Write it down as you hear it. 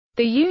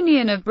The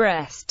Union of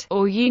Brest,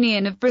 or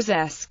Union of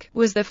Brzesk,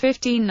 was the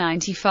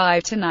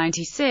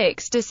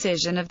 1595–96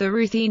 decision of the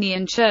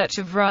Ruthenian Church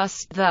of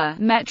Rus, the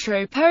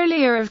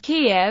Metropolia of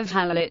Kiev,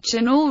 Halich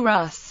and all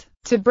Rus,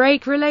 to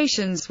break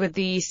relations with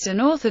the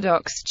Eastern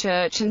Orthodox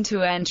Church and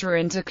to enter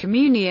into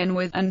communion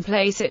with, and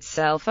place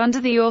itself under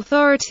the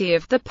authority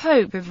of, the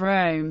Pope of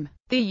Rome.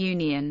 The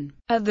Union.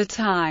 At the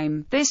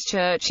time, this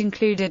church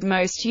included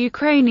most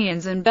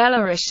Ukrainians and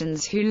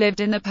Belarusians who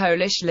lived in the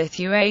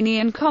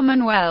Polish-Lithuanian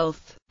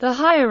Commonwealth. The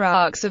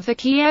hierarchs of the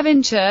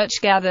Kievan Church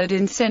gathered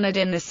in synod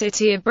in the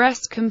city of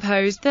Brest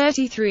composed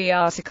 33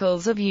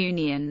 articles of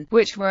union,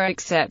 which were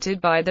accepted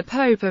by the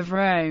Pope of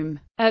Rome.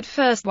 At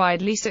first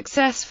widely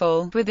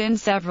successful, within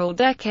several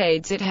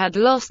decades it had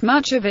lost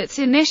much of its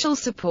initial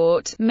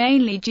support,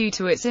 mainly due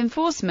to its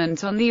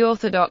enforcement on the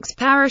Orthodox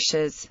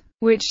parishes,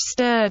 which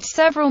stirred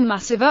several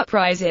massive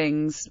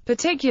uprisings,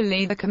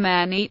 particularly the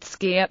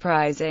Khmelnytsky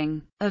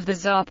uprising of the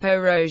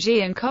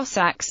Zaporozhian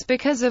Cossacks,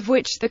 because of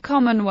which the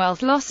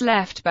Commonwealth lost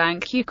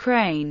left-bank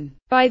Ukraine.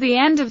 By the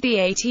end of the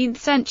 18th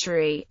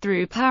century,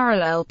 through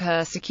parallel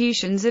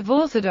persecutions of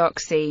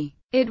Orthodoxy,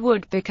 it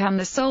would become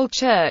the sole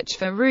church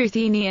for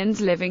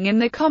Ruthenians living in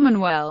the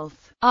Commonwealth.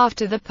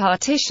 After the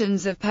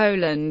partitions of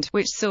Poland,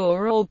 which saw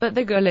all but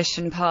the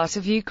Galician part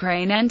of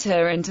Ukraine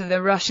enter into the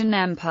Russian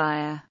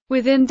Empire,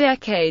 within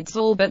decades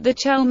all but the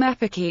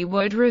Chelmepiki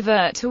would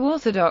revert to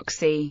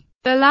Orthodoxy.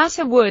 The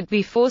latter would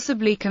be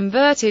forcibly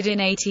converted in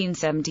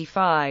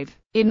 1875.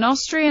 In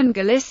Austrian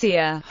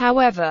Galicia,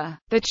 however,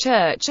 the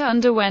church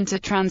underwent a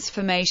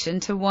transformation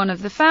to one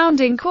of the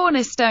founding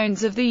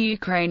cornerstones of the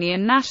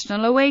Ukrainian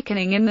national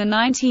awakening in the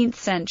 19th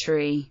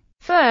century.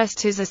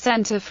 First as a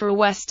center for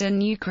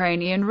Western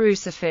Ukrainian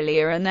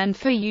Russophilia and then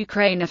for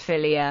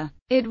Ukrainophilia,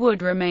 it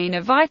would remain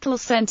a vital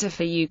center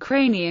for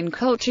Ukrainian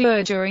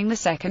culture during the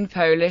Second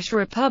Polish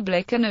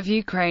Republic and of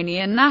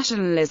Ukrainian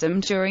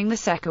nationalism during the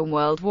Second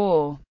World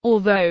War.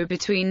 Although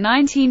between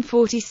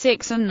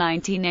 1946 and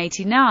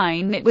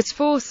 1989 it was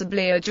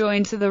forcibly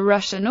adjoined to the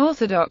Russian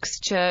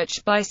Orthodox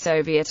Church by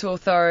Soviet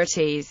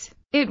authorities,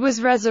 it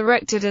was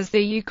resurrected as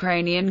the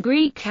Ukrainian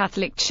Greek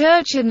Catholic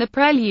Church in the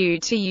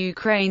prelude to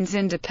Ukraine's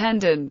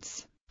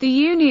independence. The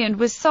union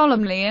was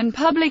solemnly and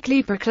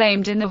publicly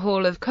proclaimed in the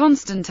Hall of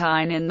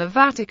Constantine in the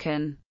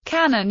Vatican.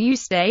 Canon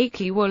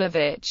Eustachi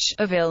Wolovich,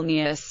 of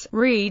Vilnius,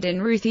 read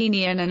in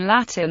Ruthenian and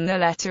Latin the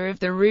letter of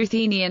the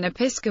Ruthenian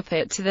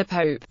Episcopate to the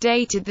Pope,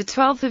 dated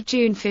 12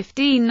 June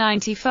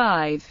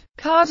 1595.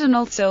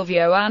 Cardinal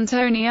Silvio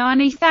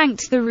Antoniani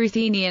thanked the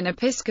Ruthenian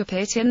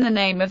Episcopate in the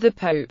name of the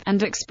Pope,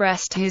 and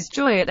expressed his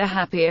joy at the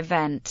happy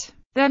event.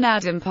 Then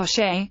Adam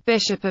Poshe,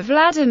 Bishop of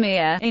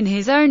Vladimir, in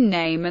his own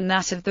name and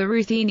that of the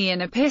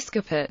Ruthenian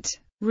Episcopate,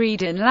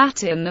 read in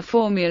Latin the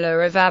formula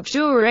of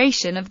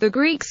abjuration of the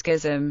Greek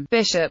schism.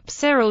 Bishop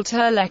Cyril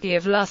Terlecki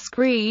of Lusk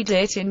read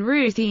it in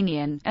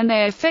Ruthenian, and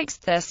they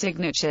affixed their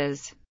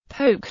signatures.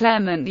 Pope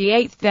Clement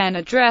VIII then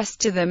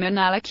addressed to them an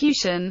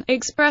allocution,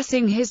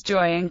 expressing his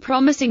joy and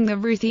promising the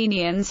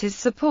Ruthenians his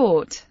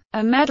support.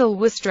 A medal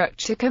was struck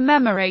to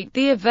commemorate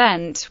the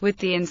event, with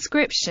the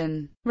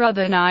inscription,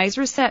 Ruthenis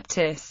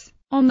Receptis.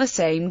 On the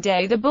same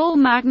day the bull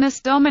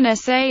Magnus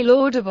Dominus A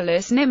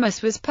Laudabilis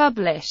Nimbus was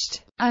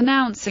published,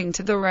 announcing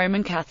to the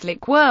Roman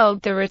Catholic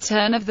world the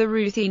return of the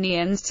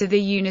Ruthenians to the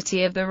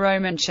unity of the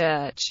Roman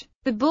Church.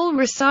 The bull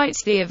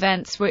recites the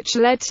events which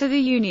led to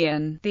the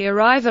union, the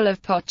arrival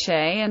of Poche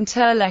and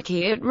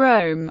Terlecki at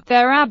Rome,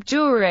 their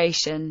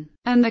abjuration,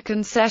 and the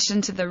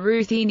concession to the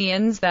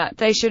Ruthenians that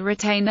they should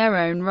retain their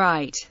own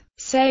right,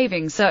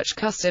 saving such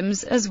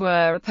customs as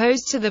were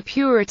opposed to the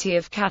purity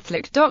of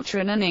Catholic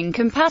doctrine and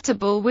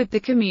incompatible with the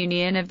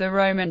communion of the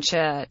Roman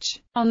Church.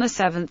 On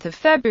 7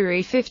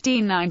 February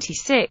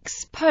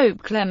 1596,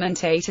 Pope Clement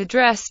VIII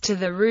addressed to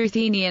the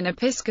Ruthenian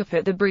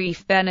Episcopate the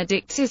brief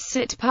Benedictus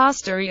Sit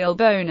Pastoral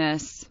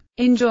Bonus,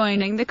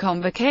 enjoining the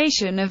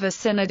convocation of a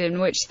synod in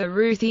which the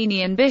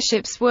Ruthenian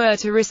bishops were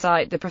to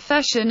recite the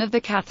profession of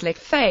the Catholic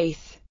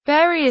faith.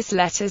 Various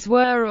letters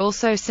were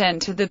also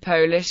sent to the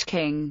Polish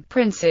king,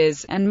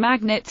 princes, and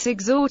magnates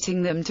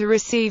exhorting them to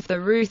receive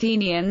the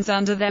Ruthenians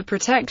under their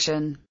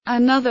protection.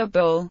 Another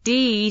bull,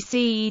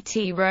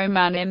 Decet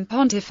Romanum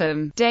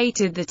Pontificum,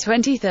 dated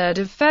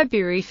 23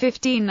 February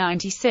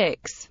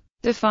 1596,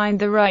 defined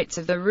the rights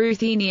of the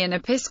Ruthenian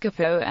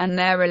Episcopate and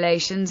their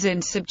relations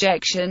in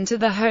subjection to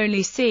the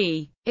Holy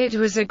See. It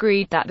was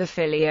agreed that the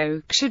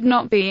Filioque should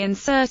not be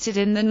inserted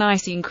in the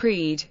Nicene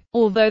Creed,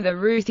 although the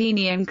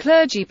Ruthenian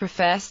clergy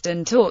professed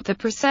and taught the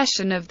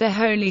procession of the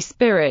Holy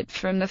Spirit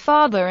from the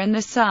Father and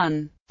the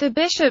Son. The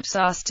bishops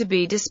asked to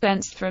be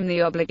dispensed from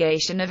the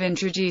obligation of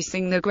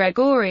introducing the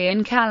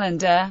Gregorian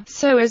calendar,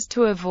 so as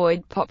to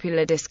avoid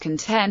popular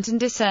discontent and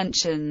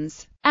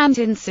dissensions, and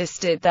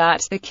insisted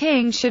that the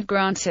king should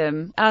grant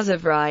them, as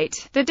of right,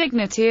 the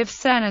dignity of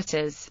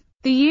senators.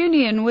 The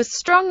union was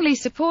strongly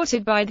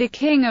supported by the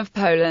King of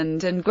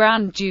Poland and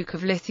Grand Duke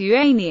of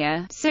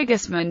Lithuania,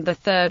 Sigismund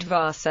III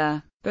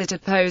Vasa. but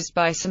opposed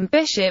by some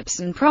bishops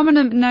and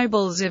prominent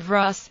nobles of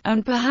Rus,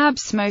 and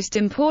perhaps most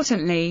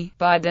importantly,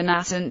 by the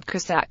nascent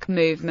Cossack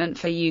movement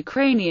for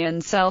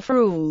Ukrainian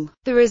self-rule.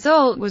 The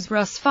result was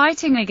Rus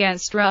fighting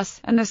against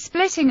Rus, and the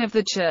splitting of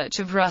the Church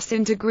of Rus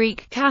into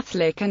Greek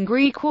Catholic and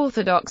Greek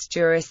Orthodox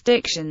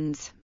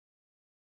jurisdictions.